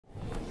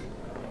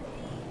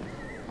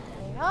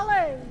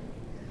Ale!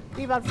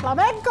 Viva el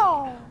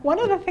flamenco! One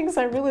of the things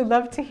I really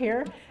love to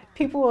hear,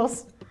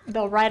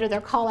 they'll write or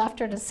they'll call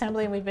after an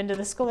assembly, and we've been to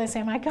the school, they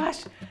say, my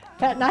gosh,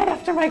 that night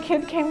after my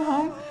kid came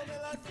home,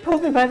 he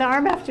pulled me by the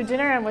arm after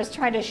dinner and was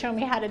trying to show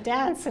me how to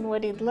dance and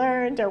what he'd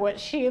learned or what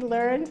she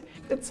learned.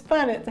 It's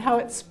fun, it's how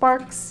it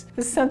sparks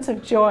the sense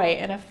of joy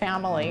in a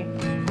family.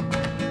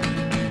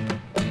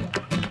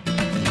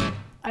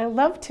 I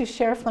love to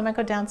share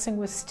flamenco dancing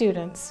with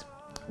students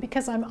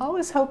because I'm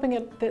always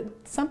hoping that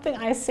something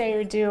I say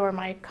or do or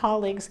my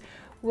colleagues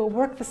will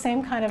work the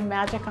same kind of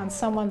magic on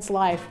someone's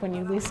life when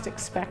you least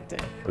expect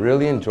it. I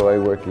really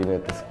enjoy working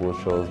at the school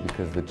shows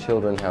because the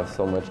children have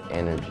so much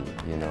energy,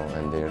 you know,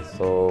 and they're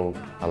so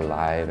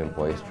alive and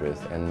boisterous,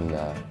 and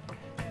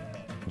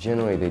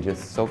generally they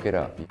just soak it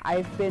up.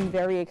 I've been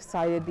very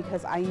excited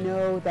because I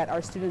know that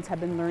our students have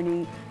been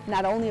learning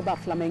not only about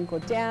flamenco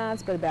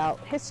dance, but about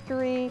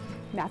history,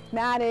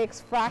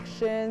 mathematics,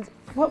 fractions.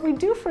 What we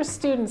do for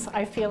students,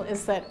 I feel,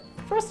 is that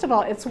first of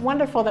all, it's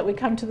wonderful that we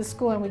come to the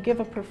school and we give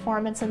a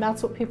performance, and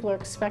that's what people are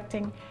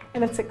expecting,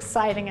 and it's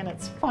exciting and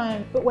it's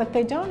fun. But what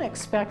they don't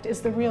expect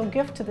is the real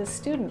gift to the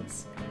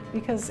students,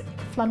 because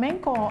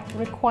flamenco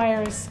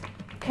requires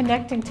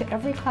connecting to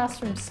every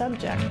classroom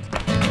subject.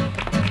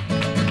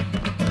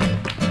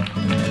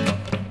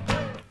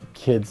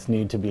 Kids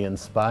need to be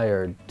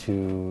inspired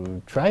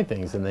to try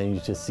things, and they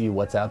need to see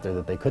what's out there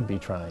that they could be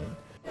trying.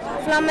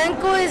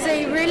 Flamenco is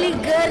a really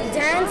good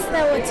dance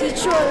that will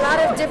teach you a lot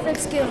of different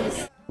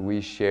skills. We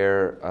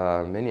share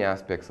many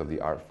aspects of the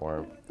art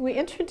form. We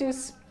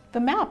introduce the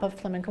map of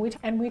flamenco,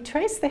 and we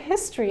trace the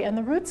history and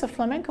the roots of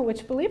flamenco,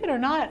 which, believe it or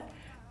not,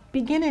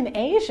 begin in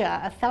Asia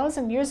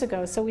 1,000 years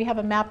ago. So we have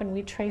a map and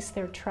we trace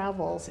their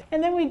travels.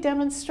 And then we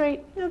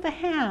demonstrate, you know, the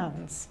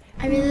hands.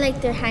 I really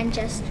like their hand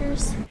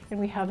gestures.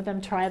 And we have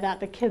them try that.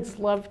 The kids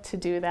love to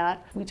do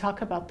that. We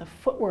talk about the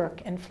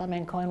footwork in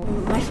flamenco.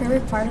 And my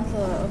favorite part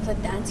of the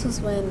dance was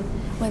when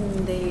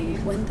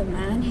the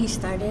man, he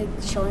started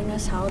showing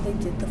us how they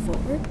did the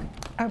footwork.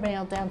 Our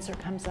male dancer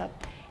comes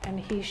up and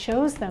he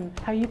shows them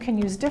how you can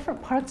use different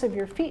parts of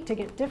your feet to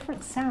get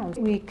different sounds.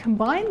 We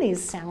combine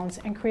these sounds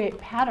and create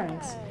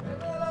patterns.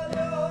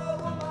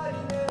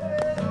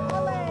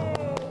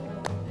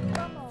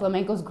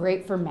 Flamenco's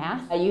great for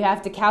math. You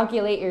have to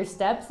calculate your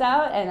steps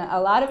out, and a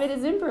lot of it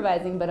is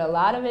improvising, but a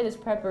lot of it is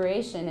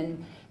preparation,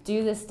 and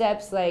do the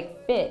steps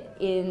like fit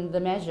in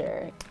the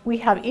measure. We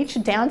have each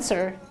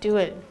dancer do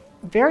a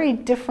very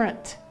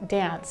different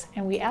dance,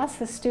 and we ask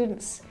the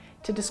students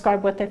to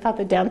describe what they thought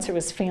the dancer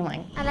was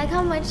feeling. I like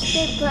how much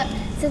they put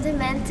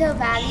sentimental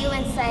value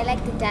inside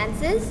like the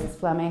dances.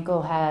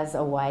 Flamenco has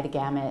a wide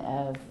gamut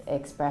of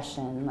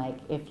expression. Like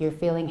if you're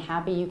feeling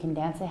happy, you can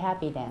dance a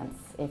happy dance.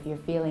 If you're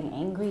feeling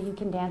angry, you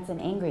can dance an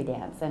angry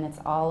dance, and it's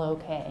all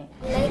okay.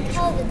 I like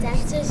how the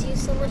dancers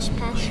use so much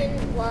passion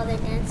while they're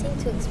dancing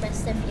to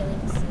express their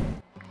feelings.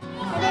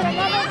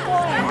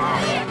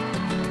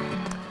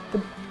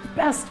 The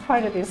best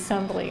part of the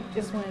assembly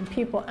is when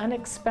people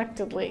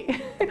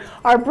unexpectedly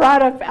are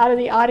brought up out of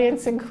the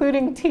audience,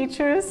 including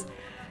teachers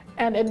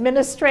and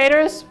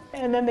administrators,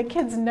 and then the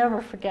kids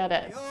never forget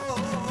it.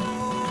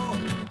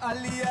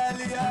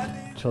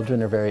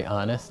 Children are very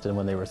honest, and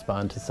when they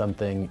respond to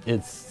something,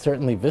 it's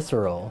certainly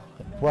visceral.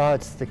 Well,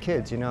 it's the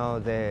kids, you know,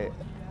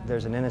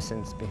 there's an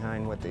innocence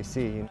behind what they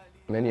see.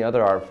 Many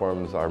other art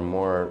forms are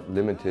more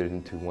limited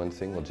into one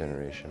single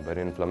generation, but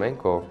in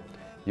flamenco,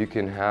 you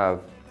can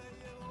have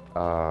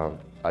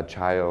a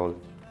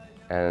child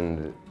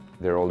and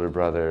their older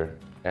brother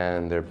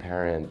and their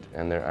parent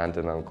and their aunt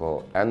and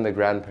uncle and the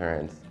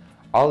grandparents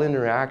all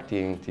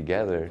interacting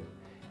together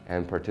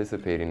and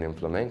participating in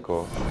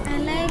flamenco. I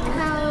like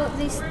how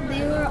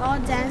they were all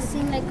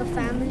dancing like a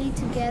family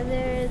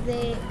together.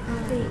 They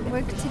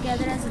work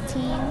together as a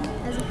team,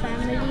 as a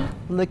family.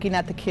 Looking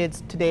at the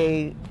kids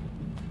today,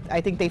 I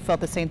think they felt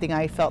the same thing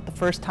I felt the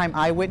first time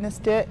I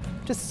witnessed it.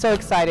 Just so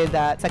excited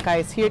that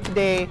Sakai is here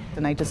today,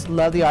 and I just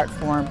love the art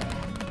form.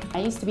 I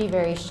used to be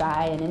very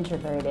shy and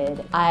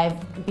introverted.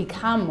 I've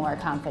become more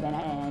confident,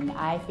 and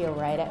I feel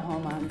right at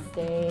home on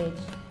stage,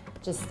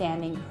 just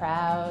standing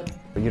proud.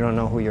 You don't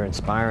know who you're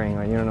inspiring,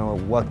 or you don't know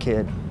what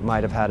kid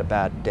might have had a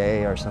bad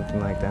day or something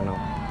like that.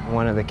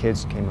 One of the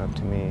kids came up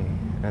to me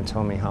and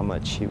told me how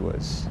much he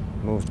was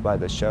moved by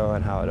the show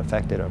and how it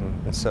affected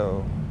him. And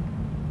so,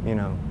 you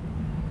know,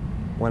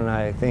 when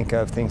I think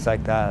of things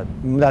like that,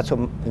 that's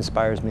what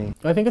inspires me.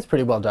 I think it's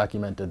pretty well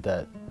documented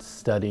that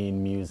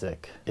studying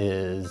music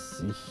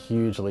is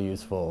hugely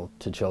useful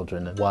to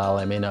children. While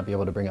I may not be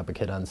able to bring up a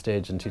kid on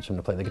stage and teach them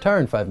to play the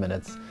guitar in 5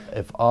 minutes,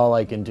 if all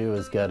I can do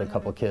is get a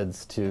couple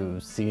kids to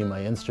see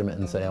my instrument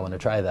and say, I want to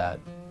try that,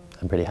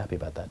 I'm pretty happy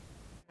about that.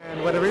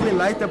 And what I really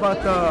liked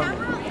about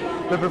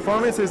the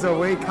performance is the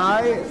way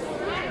Kai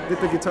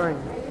did the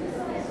guitaring.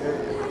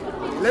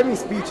 It left me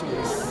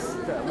speechless.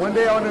 One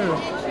day I want to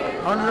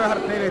know how to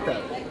play like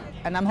that.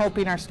 And I'm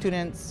hoping our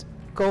students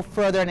go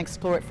further and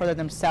explore it further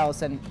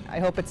themselves, and I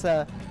hope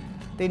they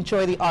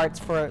enjoy the arts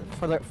for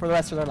the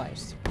rest of their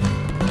lives.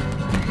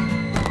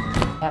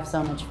 I have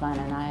so much fun,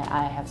 and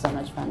I have so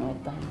much fun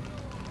with them.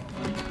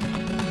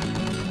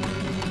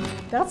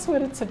 That's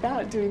what it's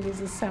about, doing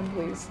these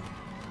assemblies.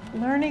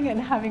 Learning and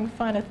having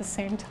fun at the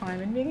same time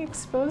and being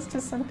exposed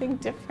to something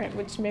different,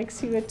 which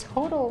makes you a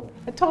total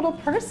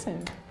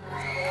person.